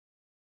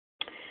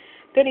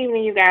Good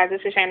evening, you guys. This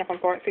is Shannon from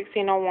Port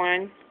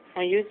 1601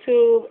 on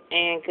YouTube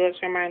and Goods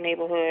from My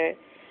Neighborhood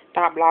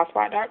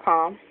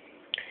 .blogspot.com.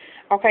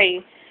 Okay,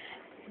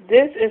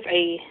 this is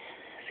a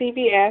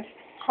CVS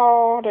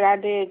haul that I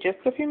did just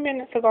a few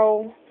minutes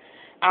ago.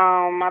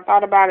 I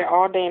thought about it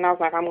all day and I was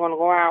like, I'm going to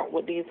go out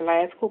with these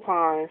last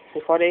coupons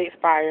before they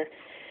expire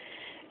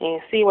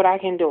and see what I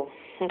can do.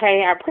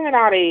 Okay, I printed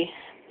out a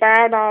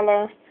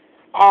 $5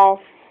 off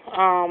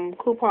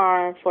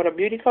coupon for the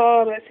beauty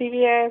club at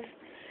CVS.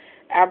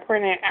 I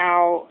printed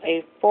out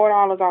a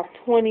 $4 off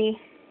 20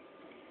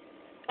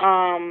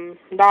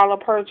 dollar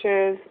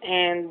purchase,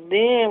 and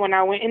then when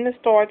I went in the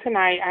store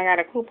tonight, I got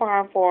a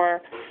coupon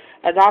for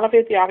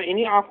 $1.50 off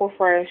any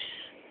Aquafresh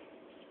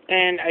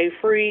and a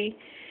free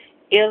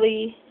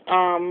Illy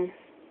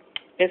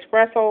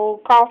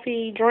espresso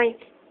coffee drink.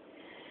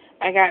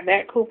 I got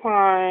that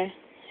coupon,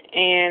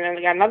 and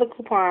I got another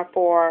coupon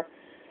for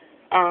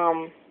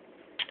I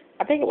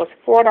think it was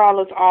 $4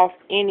 off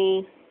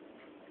any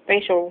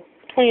facial.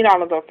 $20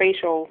 off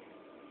facial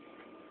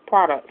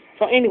products.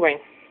 So anyway,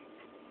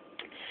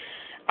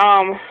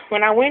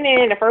 when I went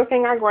in, the first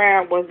thing I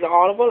grabbed was the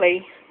Olive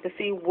Olay to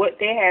see what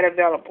they had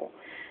available.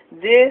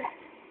 This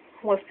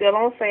was still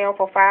on sale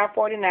for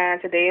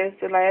 $5.49. Today is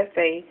the last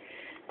day,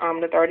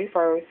 the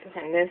 31st,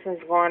 and this is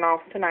going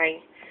off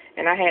tonight.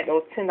 And I had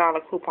those $10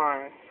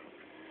 coupons,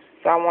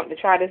 so I want to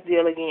try this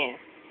deal again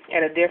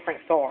at a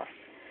different store.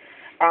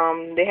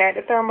 They had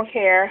the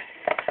Thermacare.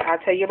 I'll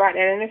tell you about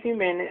that in a few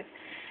minutes.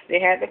 They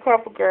had the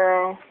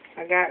CoverGirl.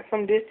 I got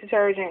some dish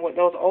detergent with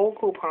those old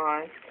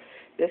coupons.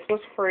 This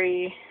was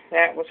free.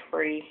 That was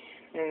free.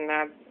 And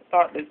I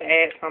thought to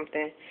add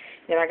something.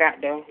 Then I got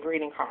the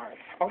greeting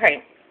cards.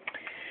 Okay.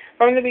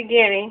 From the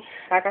beginning,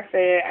 like I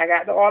said, I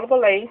got the Olive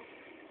Olay.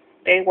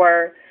 They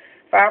were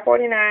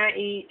 $5.49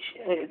 each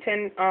with a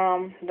 $10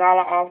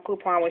 off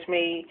coupon, which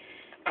made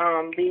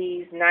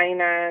these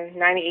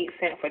 98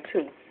 cents for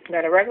two.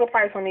 Now the regular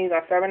price on these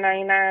are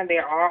 $7.99. They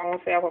are on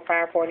sale for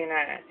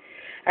 $5.49.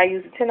 I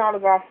used a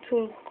 $10 off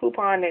two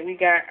coupon that we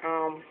got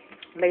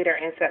later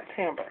in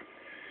September.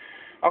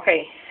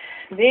 Okay,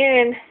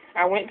 then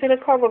I went to the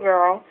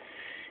CoverGirl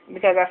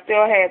because I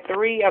still had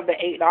 3 of the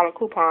 $8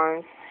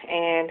 coupons,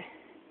 and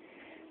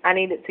I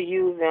needed to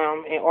use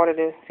them in order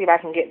to see if I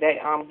can get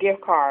that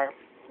gift card,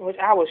 which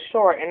I was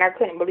short, and I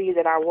couldn't believe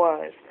that I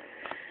was.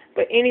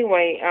 But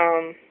anyway,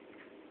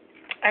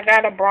 I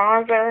got a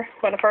bronzer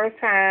for the first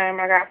time.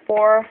 I got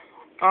 4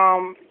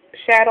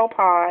 shadow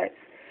pods.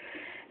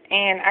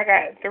 And I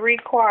got 3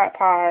 quad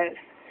pods.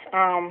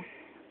 I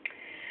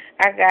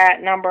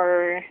got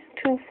number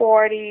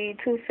 240,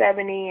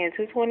 270, and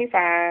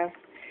 225.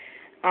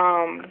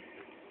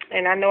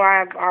 And I know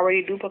I've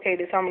already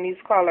duplicated some of these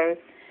colors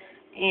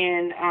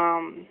in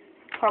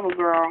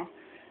CoverGirl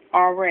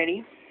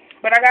already.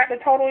 But I got the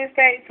Total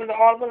Effects of the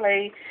Olive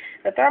Olay.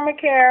 The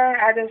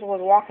Thermacare, I just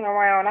was walking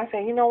around. I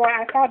said, you know what,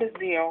 I saw this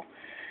deal.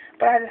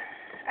 But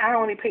I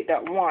only picked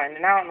up one,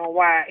 and I don't know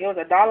why. It was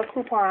a $1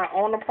 coupon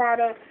on the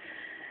product.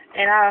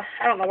 And I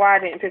don't know why I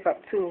didn't pick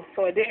up 2,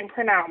 so it didn't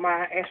print out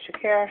my extra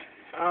care.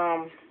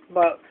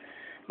 But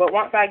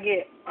once I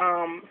get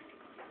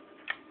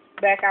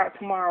back out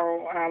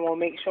tomorrow, I will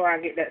make sure I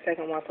get that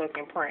second one so it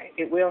can print.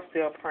 It will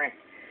still print.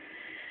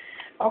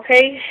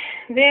 Okay,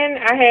 then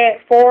I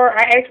had 4.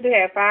 I actually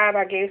had 5.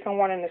 I gave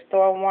someone in the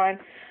store one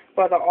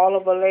for the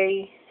Olive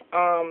Olay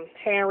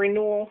hand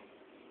renewal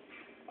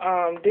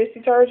dish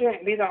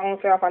detergent. These are on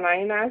sale for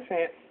 99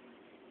 cents.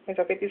 It's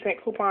a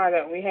 50-cent coupon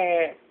that we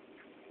had.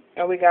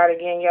 And we got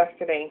again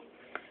yesterday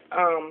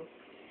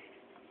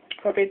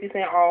for 50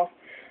 cents off.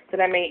 So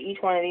that made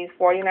each one of these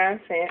 49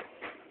 cents.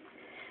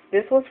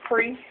 This was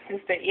free.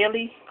 It's the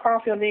Illy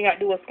coffee. All you got to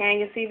do is scan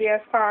your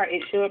CVS card.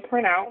 It should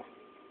print out.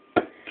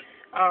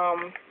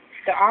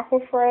 The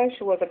Aquafresh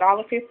was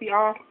 $1.50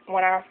 off.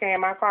 When I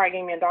scanned my card, it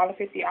gave me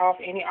 $1.50 off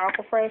any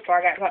Aquafresh. So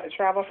I got the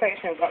travel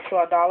section up to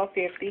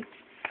 $1.50.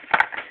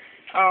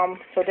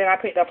 So then I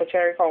picked up a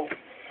Cherry Coke.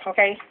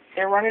 Okay,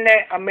 they're running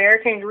that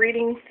American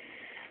Greetings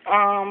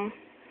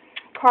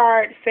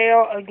card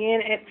sale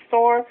again at the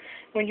store.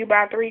 When you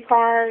buy 3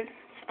 cards,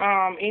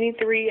 any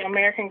 3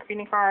 American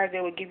greeting cards, they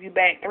will give you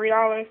back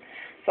 $3.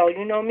 So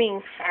you know me,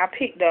 I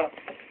picked up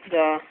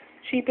the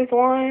cheapest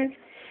ones,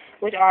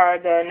 which are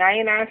the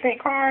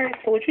 99-cent cards.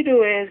 So what you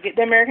do is get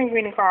the American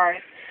greeting cards,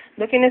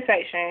 look in the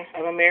section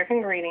of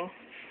American Greeting,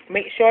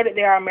 make sure that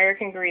they are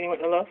American Greeting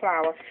with the little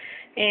flower,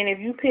 and if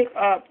you pick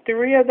up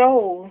 3 of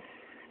those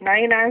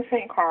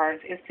 99-cent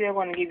cards, it's still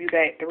going to give you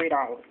back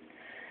 $3.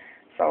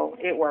 So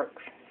it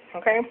works.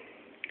 Okay.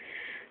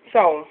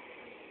 So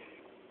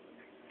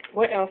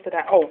what else did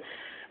I?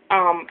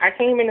 I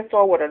came in the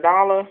store with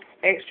 $1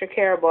 extra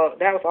care, but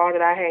that was all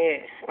that I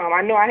had.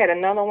 I know I had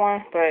another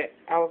one, but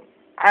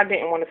I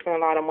didn't want to spend a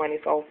lot of money,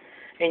 so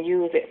and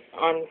use it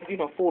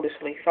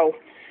foolishly. So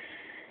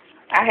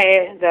I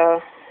had the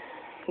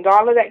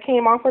 $1 that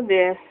came off of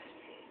this,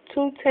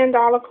 2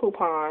 $10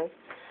 coupons,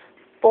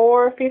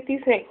 4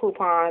 50-cent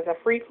coupons, a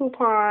free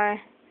coupon,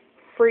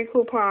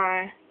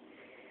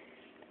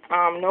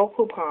 no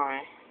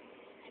coupon,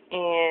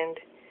 and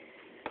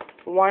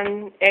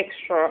one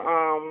extra.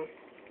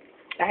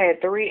 I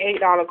had three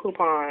 $8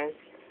 coupons.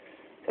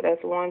 So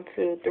that's 1,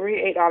 2,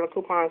 3 $8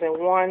 coupons and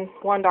one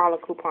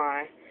 $1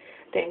 coupon.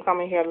 Didn't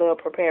come in here a little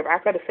prepared. I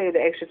could have saved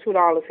the extra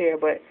 $2 here,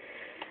 but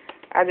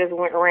I just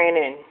ran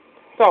in.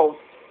 So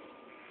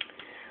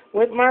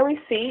with my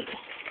receipt,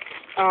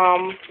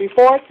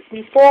 before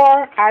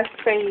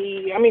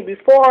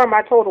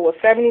my total was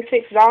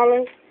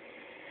 $76,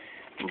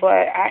 but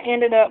I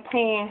ended up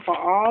paying for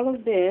all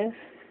of this,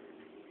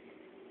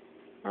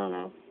 I don't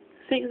know,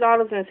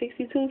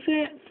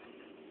 $6.62,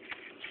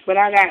 but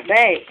I got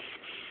back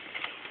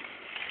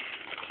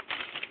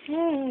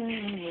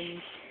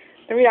 $3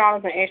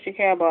 in extra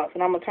care bucks,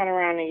 and I'm gonna turn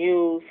around and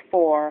use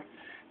for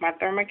my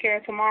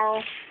ThermaCare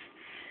tomorrow.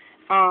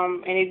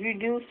 And if you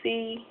do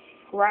see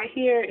right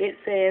here, it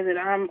says that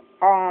I'm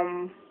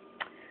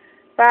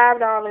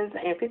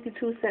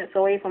 $5.52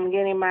 away from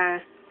getting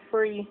my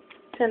free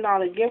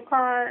 $10 gift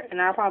card, and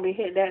I'll probably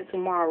hit that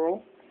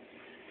tomorrow.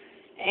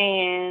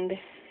 And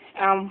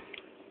I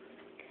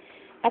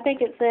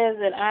think it says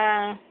that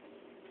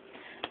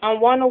I'm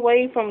one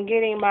away from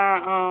getting my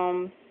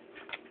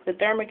the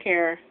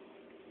ThermaCare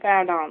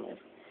 $5.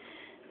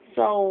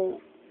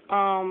 So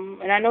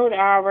and I know that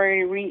I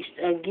already reached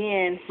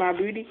again my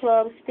beauty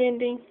club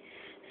spending,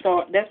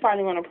 so that's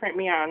probably going to print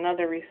me out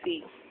another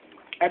receipt,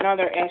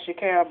 another extra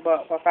care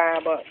buck for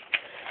 $5.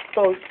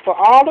 So for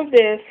all of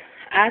this,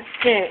 I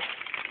spent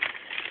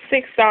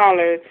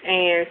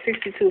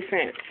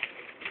 $6.62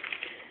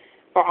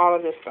 for all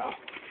of this stuff.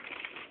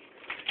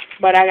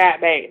 But I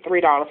got back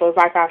 $3, so it's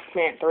like I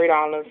spent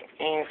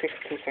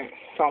 $3.62.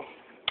 So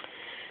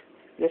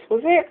this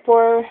was it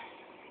for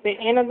the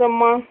end of the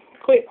month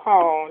quick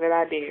haul that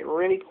I did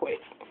really quick.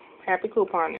 Happy couponing.